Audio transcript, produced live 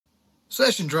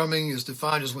Session drumming is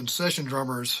defined as when session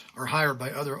drummers are hired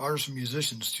by other artists and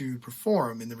musicians to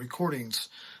perform in the recordings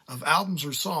of albums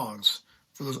or songs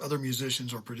for those other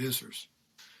musicians or producers.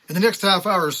 In the next half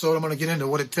hour or so, I'm going to get into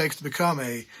what it takes to become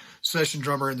a session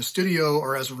drummer in the studio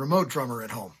or as a remote drummer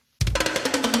at home.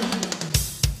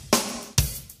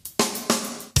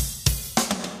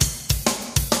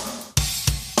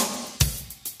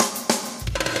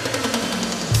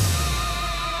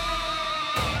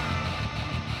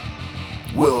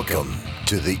 Welcome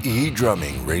to the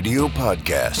E-Drumming Radio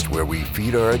Podcast, where we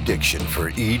feed our addiction for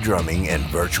e-drumming and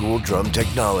virtual drum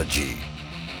technology.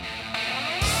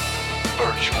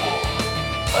 Virtual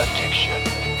addiction.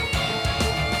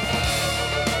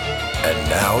 And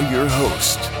now your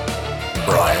host,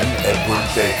 Brian Edward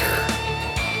Baker.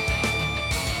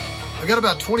 I got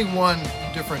about 21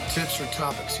 different tips or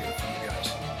topics here for you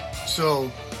guys.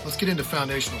 So let's get into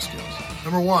foundational skills.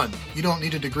 Number one, you don't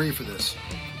need a degree for this.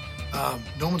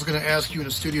 No one's going to ask you in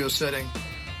a studio setting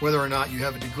whether or not you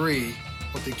have a degree.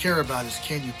 What they care about is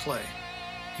can you play?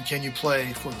 And can you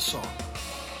play for the song?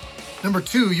 Number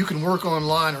two, you can work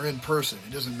online or in person.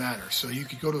 It doesn't matter. So you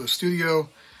could go to a studio.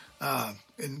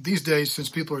 And these days, since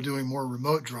people are doing more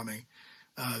remote drumming,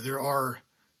 there are,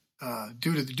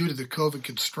 due to the COVID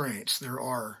constraints, there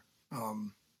are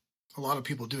a lot of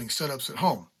people doing setups at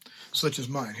home, such as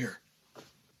mine here.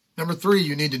 Number three,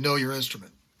 you need to know your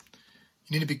instrument.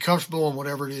 You need to be comfortable on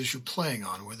whatever it is you're playing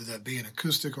on, whether that be an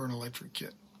acoustic or an electric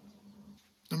kit.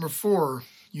 Number four,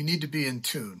 you need to be in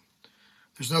tune.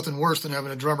 There's nothing worse than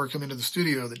having a drummer come into the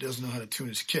studio that doesn't know how to tune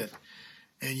his kit.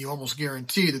 And you almost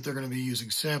guarantee that they're going to be using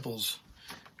samples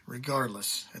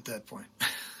regardless at that point.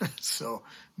 So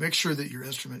make sure that your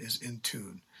instrument is in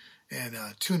tune and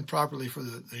tuned properly for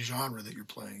the genre that you're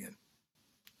playing in.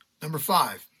 Number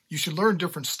five, you should learn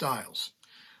different styles.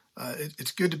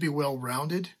 It's good to be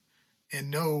well-rounded and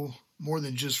know more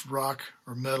than just rock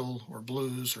or metal or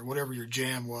blues or whatever your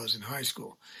jam was in high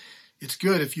school. It's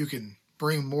good if you can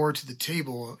bring more to the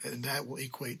table, and that will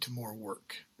equate to more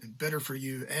work and better for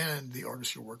you and the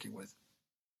artist you're working with.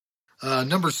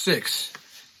 Number six,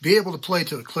 be able to play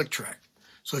to a click track.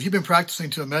 So if you've been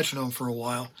practicing to a metronome for a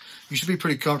while, you should be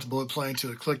pretty comfortable at playing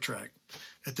to a click track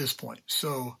at this point.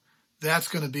 So that's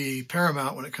going to be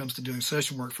paramount when it comes to doing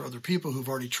session work for other people who've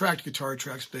already tracked guitar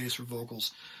tracks, bass, or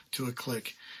vocals to a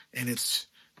click, and it's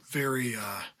very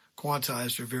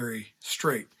quantized or very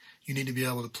straight. You need to be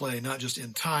able to play not just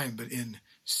in time, but in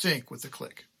sync with the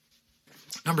click.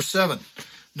 Number seven,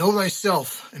 know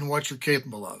thyself and what you're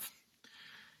capable of.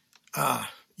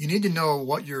 You need to know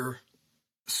what your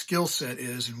skill set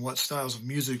is and what styles of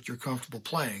music you're comfortable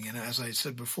playing. And as I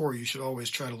said before, you should always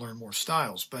try to learn more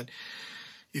styles. But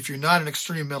if you're not an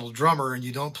extreme metal drummer and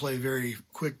you don't play very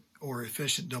quick or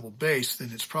efficient double bass,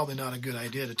 then it's probably not a good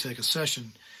idea to take a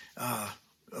session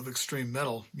of extreme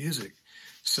metal music.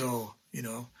 So,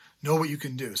 know what you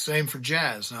can do. Same for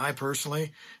jazz. Now, I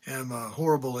personally am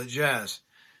horrible at jazz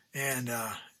and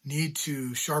need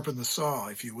to sharpen the saw,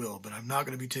 if you will, but I'm not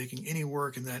going to be taking any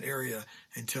work in that area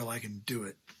until I can do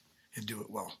it and do it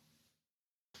well.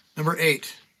 Number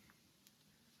eight,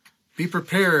 be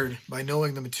prepared by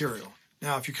knowing the material.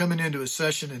 Now, if you're coming into a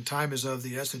session and time is of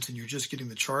the essence and you're just getting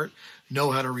the chart, know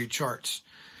how to read charts.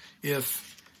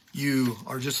 If you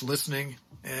are just listening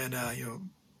and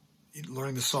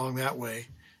learning the song that way,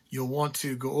 you'll want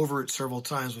to go over it several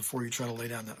times before you try to lay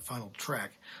down that final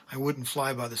track. I wouldn't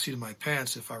fly by the seat of my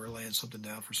pants if I were laying something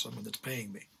down for someone that's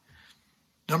paying me.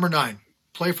 Number nine,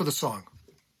 play for the song.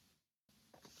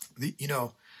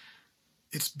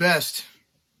 It's best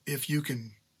if you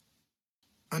can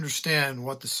understand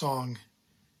what the song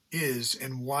is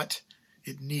and what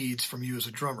it needs from you as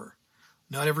a drummer.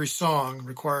 Not every song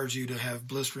requires you to have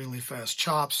blisteringly fast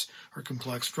chops or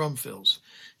complex drum fills.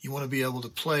 You want to be able to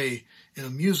play in a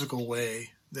musical way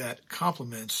that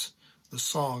complements the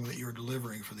song that you're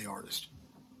delivering for the artist.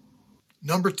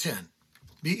 Number 10,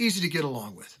 be easy to get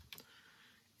along with.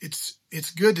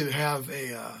 It's good to have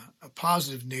a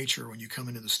positive nature when you come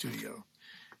into the studio.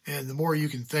 And the more you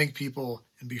can thank people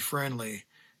and be friendly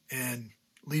and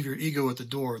leave your ego at the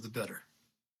door, the better.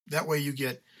 That way you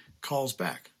get calls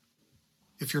back.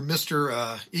 If you're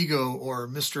Mr. Ego or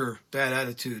Mr. Bad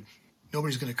Attitude,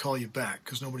 nobody's going to call you back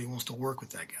because nobody wants to work with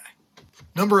that guy.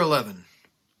 Number 11,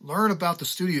 learn about the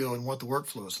studio and what the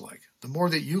workflow is like. The more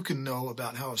that you can know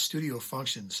about how a studio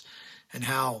functions and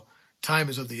how time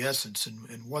is of the essence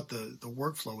and what the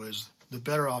workflow is, the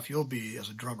better off you'll be as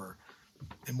a drummer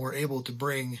and more able to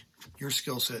bring your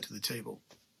skill set to the table.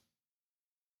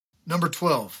 Number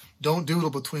 12, don't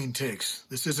doodle between takes.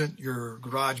 This isn't your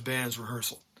garage band's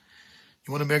rehearsal.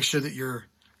 You want to make sure that you're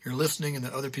you're listening and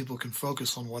that other people can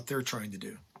focus on what they're trying to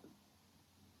do.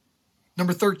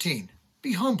 Number 13,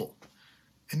 be humble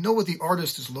and know what the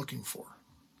artist is looking for.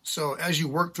 So as you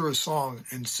work through a song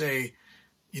and say,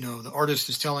 the artist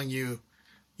is telling you,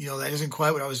 that isn't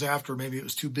quite what I was after. Maybe it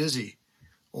was too busy,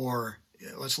 or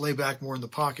let's lay back more in the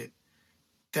pocket.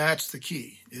 That's the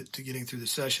key to getting through the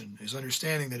session, is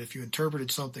understanding that if you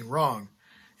interpreted something wrong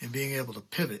and being able to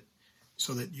pivot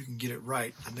so that you can get it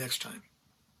right the next time.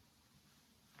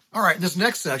 All right, in this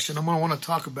next section, I'm going to want to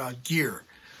talk about gear.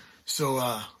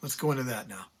 So let's go into that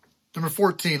now. Number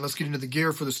 14, let's get into the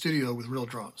gear for the studio with real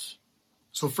drums.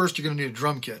 So first, you're going to need a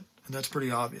drum kit, and that's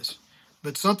pretty obvious.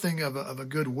 But something of a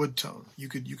good wood tone. You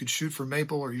could shoot for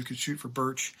maple or you could shoot for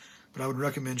birch, but I would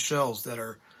recommend shells that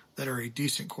are a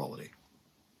decent quality.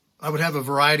 I would have a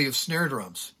variety of snare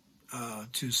drums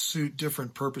to suit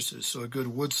different purposes. So a good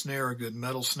wood snare, a good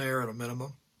metal snare at a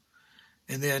minimum,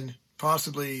 and then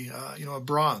possibly a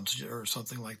bronze or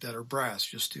something like that, or brass,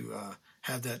 just to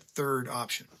have that third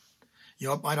option.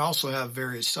 It might also have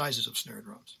various sizes of snare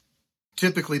drums.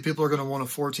 Typically, people are going to want a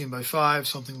 14x5,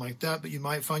 something like that, but you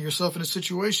might find yourself in a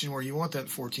situation where you want that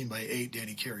 14x8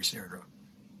 Danny Carey snare drum,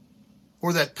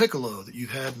 or that piccolo that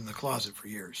you've had in the closet for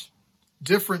years.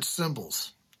 Different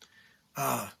cymbals.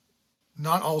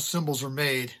 Not all cymbals are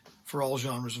made for all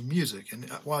genres of music, and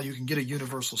while you can get a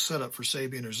universal setup for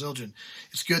Sabian or Zildjian,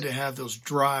 it's good to have those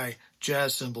dry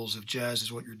jazz cymbals if jazz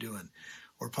is what you're doing,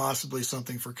 or possibly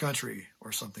something for country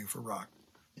or something for rock.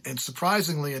 And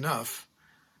surprisingly enough,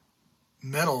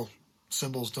 metal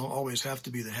cymbals don't always have to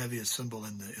be the heaviest cymbal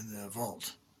in the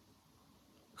vault.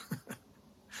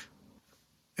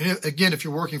 And again, if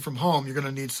you're working from home, you're going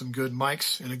to need some good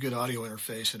mics and a good audio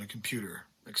interface and a computer,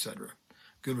 etc.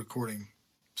 Good recording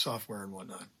software and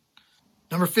whatnot.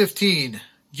 Number 15,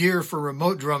 gear for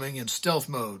remote drumming in stealth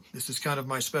mode. This is kind of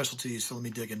my specialty, so let me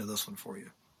dig into this one for you.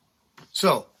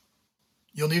 So,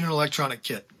 you'll need an electronic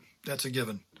kit. That's a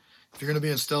given. If you're going to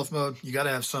be in stealth mode, you got to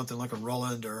have something like a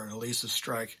Roland or an Alesis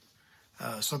Strike,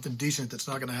 something decent that's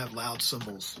not going to have loud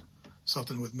cymbals,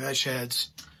 something with mesh heads,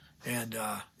 and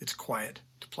it's quiet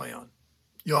to play on.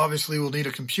 You obviously will need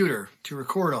a computer to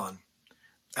record on.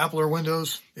 Apple or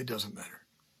Windows, it doesn't matter.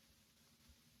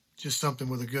 Just something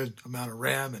with a good amount of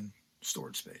RAM and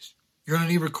storage space. You're going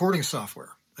to need recording software.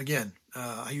 Again,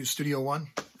 I use Studio One,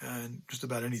 and just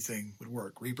about anything would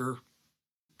work. Reaper,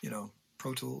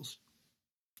 Pro Tools.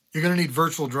 You're going to need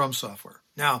virtual drum software.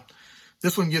 Now,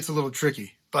 this one gets a little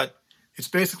tricky, but it's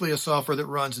basically a software that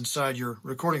runs inside your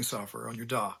recording software on your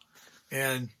DAW.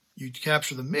 And you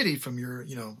capture the MIDI from your,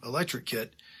 electric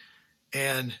kit,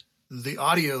 and the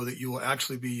audio that you will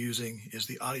actually be using is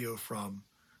the audio from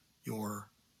your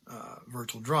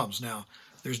virtual drums. Now,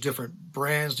 there's different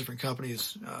brands, different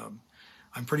companies.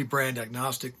 I'm pretty brand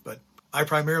agnostic, but I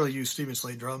primarily use Stephen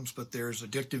Slate drums, but there's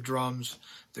Addictive Drums,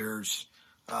 there's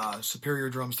Superior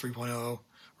Drums 3.0,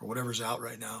 or whatever's out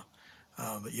right now.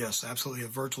 But yes, absolutely a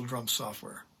virtual drum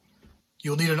software.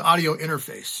 You'll need an audio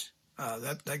interface.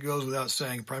 That goes without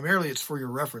saying. Primarily, it's for your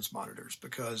reference monitors,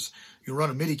 because you run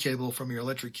a MIDI cable from your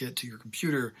electric kit to your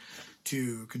computer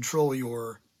to control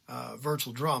your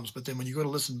virtual drums. But then when you go to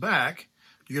listen back,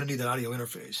 you're going to need that audio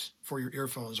interface for your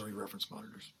earphones or your reference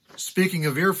monitors. Speaking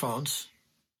of earphones,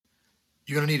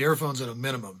 you're going to need earphones at a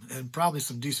minimum, and probably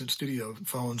some decent studio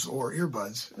phones or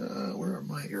earbuds. Where are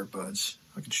my earbuds?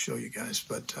 I can show you guys,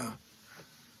 but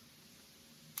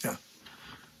yeah.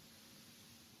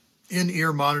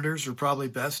 In-ear monitors are probably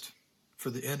best for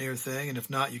the in-ear thing, and if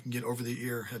not, you can get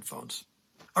over-the-ear headphones.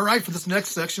 All right, for this next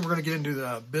section, we're going to get into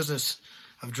the business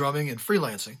of drumming and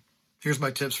freelancing. Here's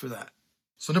my tips for that.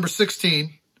 So number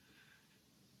 16,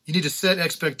 you need to set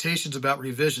expectations about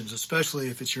revisions, especially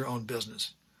if it's your own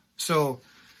business. So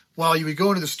while you would go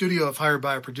into the studio if hired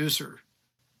by a producer,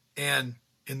 and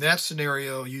in that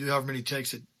scenario, you do however many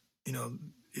takes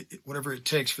whatever it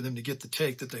takes for them to get the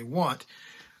take that they want,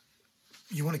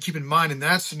 you want to keep in mind in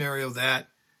that scenario that,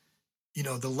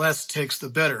 the less takes, the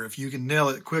better. If you can nail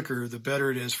it quicker, the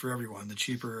better it is for everyone, the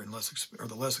cheaper and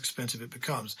the less expensive it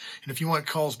becomes. And if you want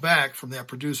calls back from that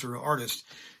producer or artist,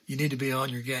 you need to be on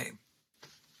your game.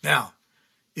 Now,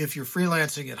 if you're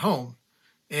freelancing at home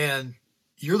and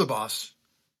you're the boss,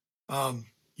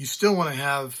 you still want to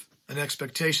have an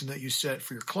expectation that you set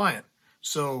for your client.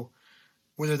 So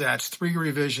whether that's 3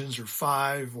 revisions or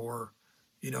 5, or,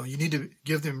 you need to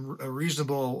give them a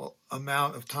reasonable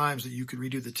amount of times that you could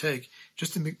redo the take,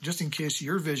 just in case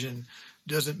your vision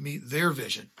doesn't meet their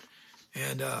vision.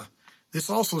 And this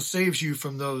also saves you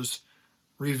from those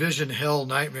revision hell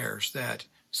nightmares that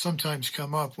sometimes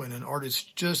come up when an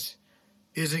artist just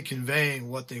isn't conveying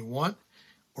what they want,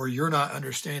 or you're not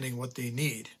understanding what they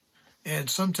need. And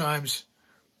sometimes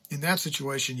in that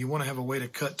situation, you want to have a way to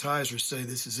cut ties or say,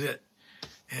 this is it.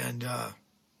 And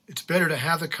it's better to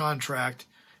have the contract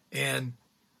and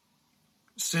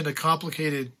send a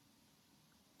complicated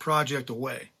project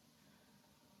away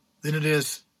than it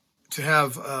is to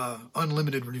have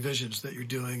unlimited revisions that you're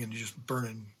doing and you're just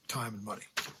burning time and money.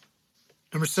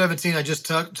 Number 17, I just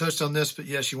touched on this, but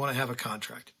yes, you want to have a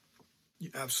contract. You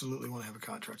absolutely want to have a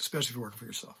contract, especially if you're working for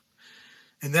yourself.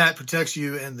 And that protects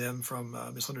you and them from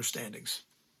misunderstandings.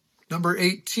 Number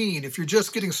 18, if you're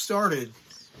just getting started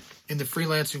in the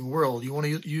freelancing world, you want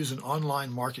to use an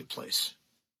online marketplace.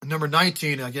 And number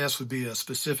 19, I guess, would be a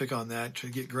specific on that to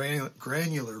get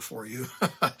granular for you.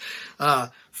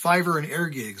 Fiverr and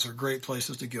Airgigs are great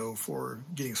places to go for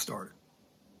getting started.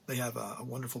 They have a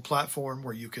wonderful platform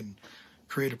where you can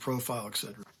create a profile,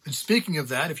 etc. And speaking of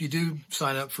that, if you do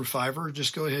sign up for Fiverr,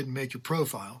 just go ahead and make your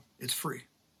profile. It's free.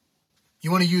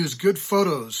 You want to use good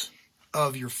photos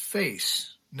of your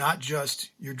face, not just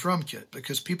your drum kit,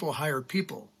 because people hire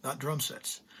people, not drum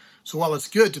sets. So while it's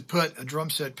good to put a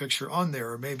drum set picture on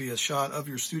there, or maybe a shot of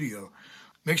your studio,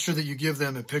 make sure that you give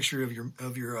them a picture of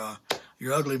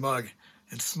your ugly mug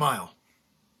and smile.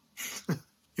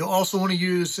 You'll also want to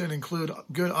use and include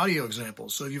good audio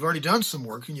examples. So if you've already done some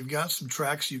work and you've got some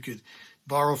tracks you could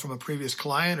borrow from a previous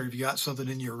client, or if you got something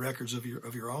in your records of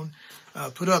your own,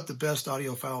 put up the best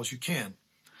audio files you can.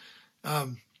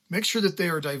 Make sure that they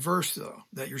are diverse, though,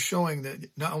 that you're showing that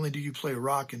not only do you play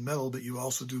rock and metal, but you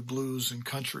also do blues and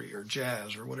country or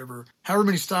jazz or whatever, however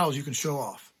many styles you can show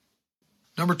off.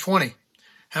 Number 20,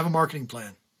 have a marketing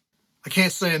plan. I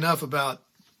can't say enough about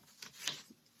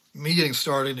me getting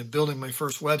started and building my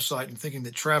first website and thinking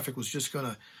that traffic was just going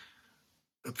to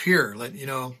appear.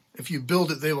 If you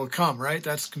build it, they will come, right?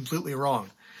 That's completely wrong.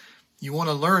 You want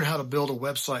to learn how to build a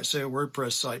website, say a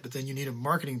WordPress site, but then you need a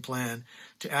marketing plan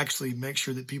to actually make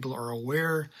sure that people are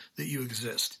aware that you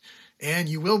exist. And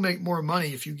you will make more money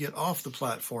if you get off the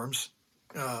platforms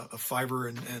of Fiverr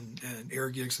and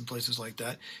Airgigs and places like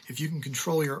that, if you can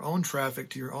control your own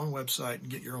traffic to your own website and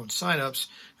get your own signups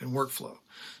and workflow.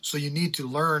 So you need to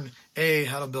learn, A,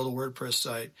 how to build a WordPress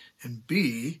site, and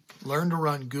B, learn to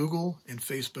run Google and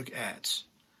Facebook ads.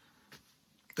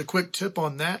 The quick tip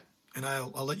on that, and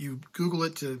I'll let you Google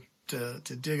it to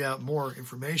dig out more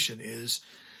information, is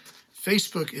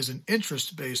Facebook is an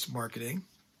interest-based marketing,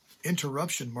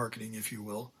 interruption marketing, if you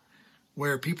will,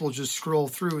 where people just scroll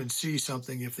through and see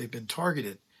something if they've been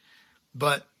targeted.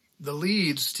 But the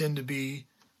leads tend to be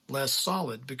less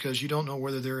solid because you don't know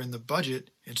whether they're in the budget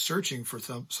and searching for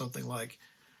something like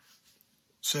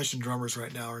session drummers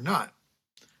right now or not.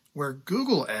 Where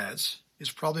Google ads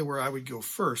is probably where I would go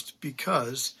first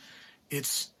because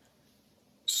it's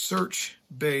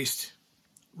search-based,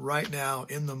 right now,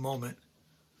 in the moment,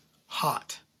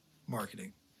 hot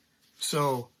marketing.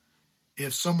 So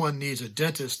if someone needs a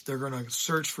dentist, they're going to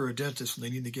search for a dentist and they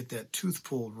need to get that tooth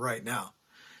pulled right now.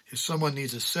 If someone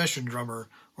needs a session drummer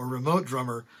or remote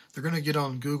drummer, they're going to get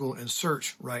on Google and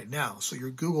search right now. So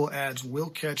your Google ads will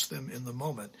catch them in the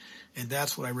moment. And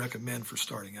that's what I recommend for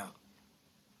starting out.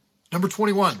 Number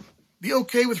 21, be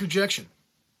okay with rejection.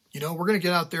 We're going to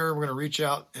get out there, we're going to reach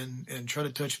out and try to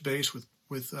touch base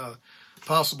with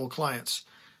possible clients.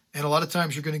 And a lot of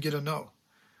times you're going to get a no.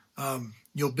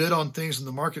 You'll bid on things in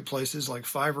the marketplaces like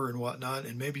Fiverr and whatnot,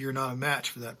 and maybe you're not a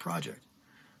match for that project.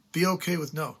 Be okay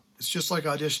with no. It's just like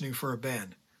auditioning for a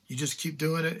band. You just keep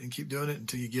doing it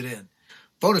until you get in.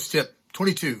 Bonus tip,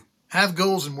 22. Have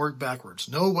goals and work backwards.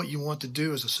 Know what you want to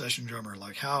do as a session drummer,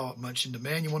 like how much in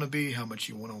demand you want to be, how much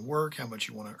you want to work, how much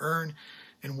you want to earn,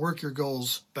 and work your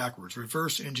goals backwards.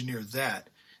 Reverse engineer that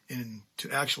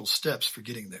into actual steps for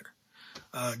getting there.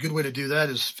 A good way to do that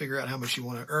is figure out how much you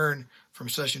want to earn from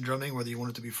session drumming, whether you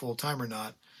want it to be full-time or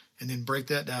not, and then break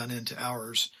that down into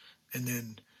hours, and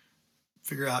then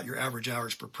figure out your average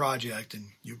hours per project, and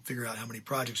you figure out how many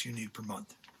projects you need per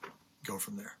month. Go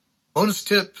from there. Bonus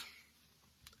tip,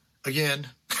 again,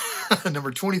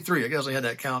 number 23. I guess I had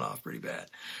that count off pretty bad.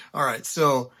 All right,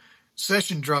 so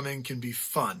session drumming can be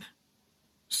fun.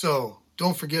 So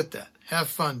don't forget that. Have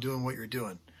fun doing what you're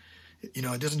doing. It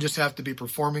doesn't just have to be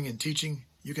performing and teaching.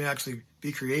 You can actually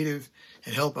be creative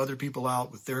and help other people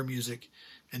out with their music.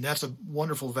 And that's a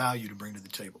wonderful value to bring to the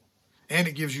table. And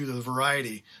it gives you the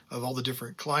variety of all the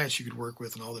different clients you could work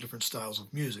with and all the different styles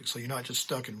of music. So you're not just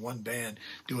stuck in one band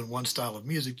doing one style of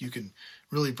music. You can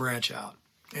really branch out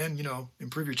and,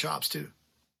 improve your chops too.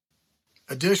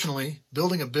 Additionally,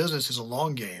 building a business is a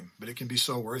long game, but it can be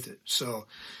so worth it. So,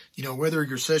 whether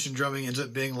your session drumming ends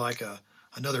up being like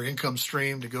another income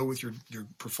stream to go with your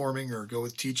performing or go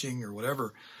with teaching or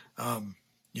whatever,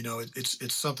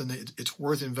 It's something that it's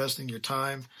worth investing your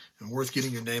time and worth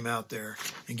getting your name out there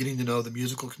and getting to know the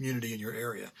musical community in your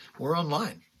area or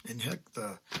online. And heck,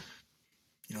 the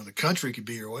country could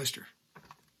be your oyster.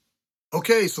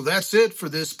 Okay, so that's it for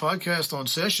this podcast on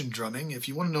session drumming. If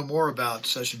you want to know more about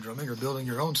session drumming or building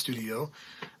your own studio,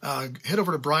 head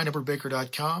over to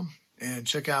brianedwardbaker.com and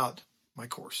check out my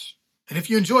course. And if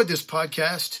you enjoyed this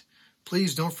podcast,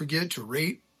 please don't forget to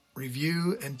rate,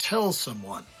 review, and tell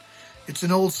someone. It's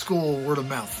an old school word of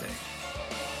mouth thing.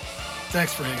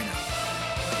 Thanks for hanging out.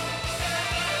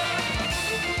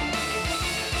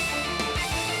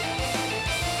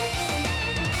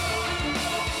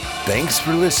 Thanks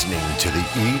for listening to the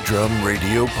eDrum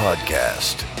Radio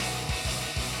Podcast.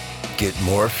 Get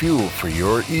more fuel for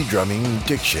your eDrumming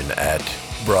addiction at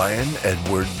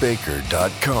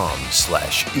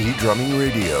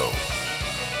brianedwardbaker.com/eDrummingRadio.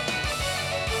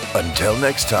 Until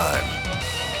next time,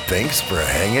 thanks for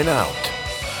hanging out.